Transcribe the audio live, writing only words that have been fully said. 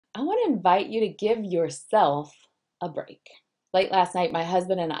I want to invite you to give yourself a break. Late last night, my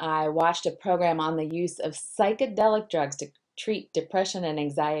husband and I watched a program on the use of psychedelic drugs to treat depression and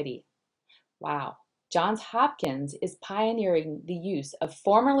anxiety. Wow. Johns Hopkins is pioneering the use of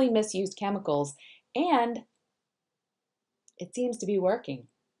formerly misused chemicals, and it seems to be working.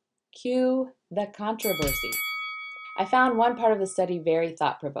 Cue the controversy. I found one part of the study very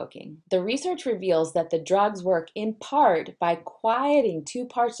thought-provoking. The research reveals that the drugs work in part by quieting two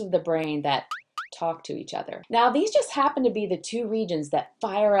parts of the brain that talk to each other. Now, these just happen to be the two regions that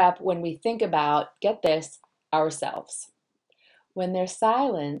fire up when we think about, get this, ourselves. When they're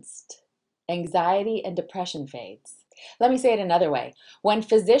silenced, anxiety and depression fades. Let me say it another way. When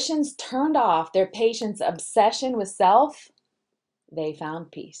physicians turned off their patients' obsession with self, they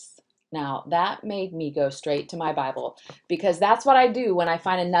found peace. Now, that made me go straight to my Bible because that's what I do when I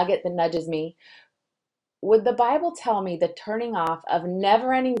find a nugget that nudges me. Would the Bible tell me the turning off of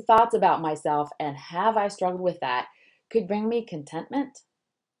never-ending thoughts about myself, and have I struggled with that, could bring me contentment?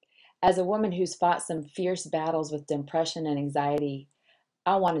 As a woman who's fought some fierce battles with depression and anxiety,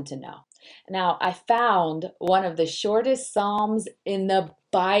 I wanted to know. Now, I found one of the shortest Psalms in the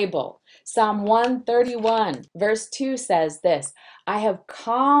Bible. Psalm 131, verse 2 says this: I have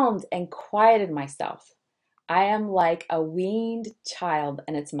calmed and quieted myself. I am like a weaned child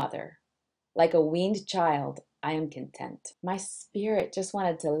and its mother. Like a weaned child, I am content. My spirit just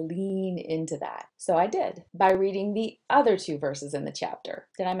wanted to lean into that. So I did by reading the other two verses in the chapter.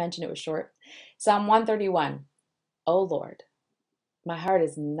 Did I mention it was short? Psalm 131, O Lord, my heart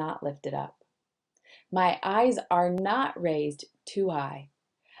is not lifted up. My eyes are not raised too high.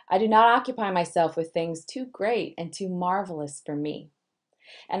 I do not occupy myself with things too great and too marvelous for me.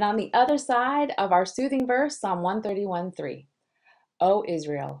 And on the other side of our soothing verse, Psalm 131:3, O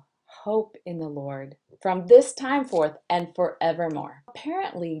Israel, hope in the Lord from this time forth and forevermore.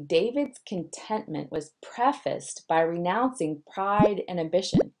 Apparently, David's contentment was prefaced by renouncing pride and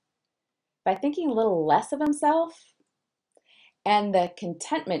ambition, by thinking a little less of himself, and the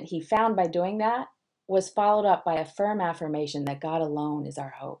contentment he found by doing that was followed up by a firm affirmation that God alone is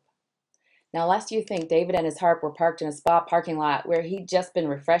our hope. Now, lest you think David and his harp were parked in a spa parking lot where he'd just been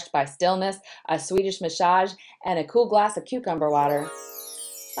refreshed by stillness, a Swedish massage, and a cool glass of cucumber water,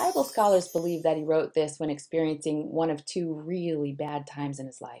 Bible scholars believe that he wrote this when experiencing one of two really bad times in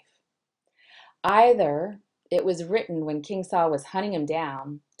his life. Either it was written when King Saul was hunting him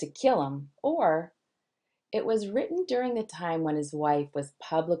down to kill him, or it was written during the time when his wife was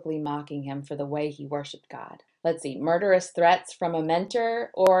publicly mocking him for the way he worshiped God. Let's see, murderous threats from a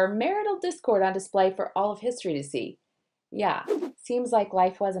mentor or marital discord on display for all of history to see. Yeah, seems like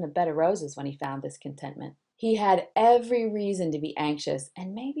life wasn't a bed of roses when he found this contentment. He had every reason to be anxious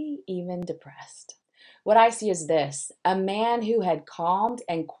and maybe even depressed. What I see is this: a man who had calmed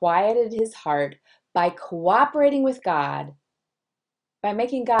and quieted his heart by cooperating with God, by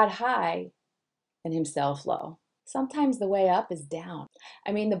making God high and himself low. Sometimes the way up is down.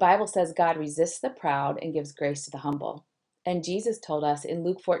 I mean, the Bible says God resists the proud and gives grace to the humble. And Jesus told us in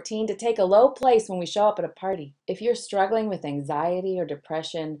Luke 14 to take a low place when we show up at a party. If you're struggling with anxiety or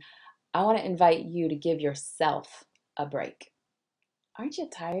depression, I want to invite you to give yourself a break. Aren't you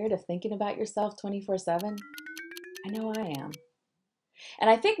tired of thinking about yourself 24/7? I know I am. And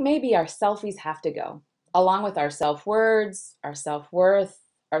I think maybe our selfies have to go, along with our self-words, our self-worth,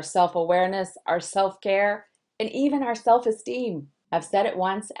 our self-awareness, our self-care, and even our self-esteem. I've said it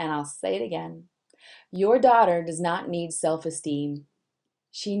once and I'll say it again. Your daughter does not need self-esteem.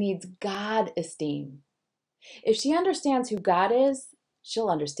 She needs God-esteem. If she understands who God is, she'll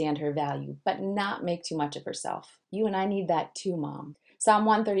understand her value, but not make too much of herself. You and I need that too, Mom. Psalm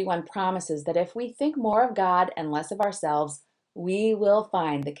 131 promises that if we think more of God and less of ourselves, we will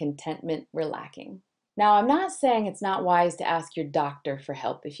find the contentment we're lacking. Now, I'm not saying it's not wise to ask your doctor for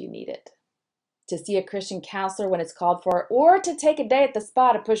help if you need it, to see a Christian counselor when it's called for, or to take a day at the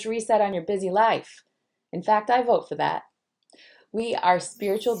spa to push reset on your busy life. In fact, I vote for that. We are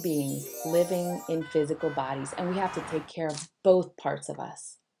spiritual beings living in physical bodies, and we have to take care of both parts of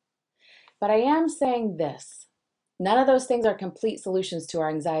us. But I am saying this: none of those things are complete solutions to our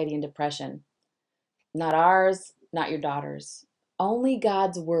anxiety and depression. Not ours, not your daughter's. Only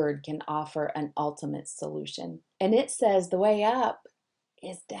God's word can offer an ultimate solution. And it says the way up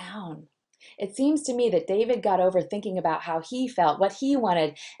is down. It seems to me that David got over thinking about how he felt, what he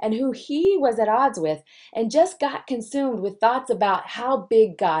wanted, and who he was at odds with, and just got consumed with thoughts about how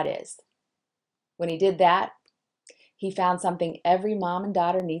big God is. When he did that, he found something every mom and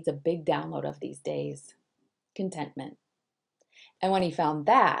daughter needs a big download of these days: contentment. And when he found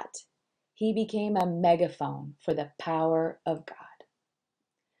that, he became a megaphone for the power of God.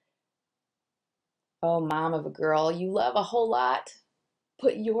 Oh, mom of a girl you love a whole lot,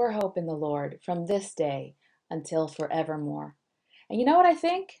 put your hope in the Lord from this day until forevermore. And you know what I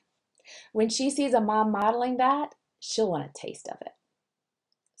think? When she sees a mom modeling that, she'll want a taste of it.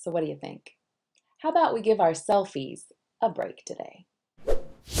 So what do you think? How about we give our selfies a break today?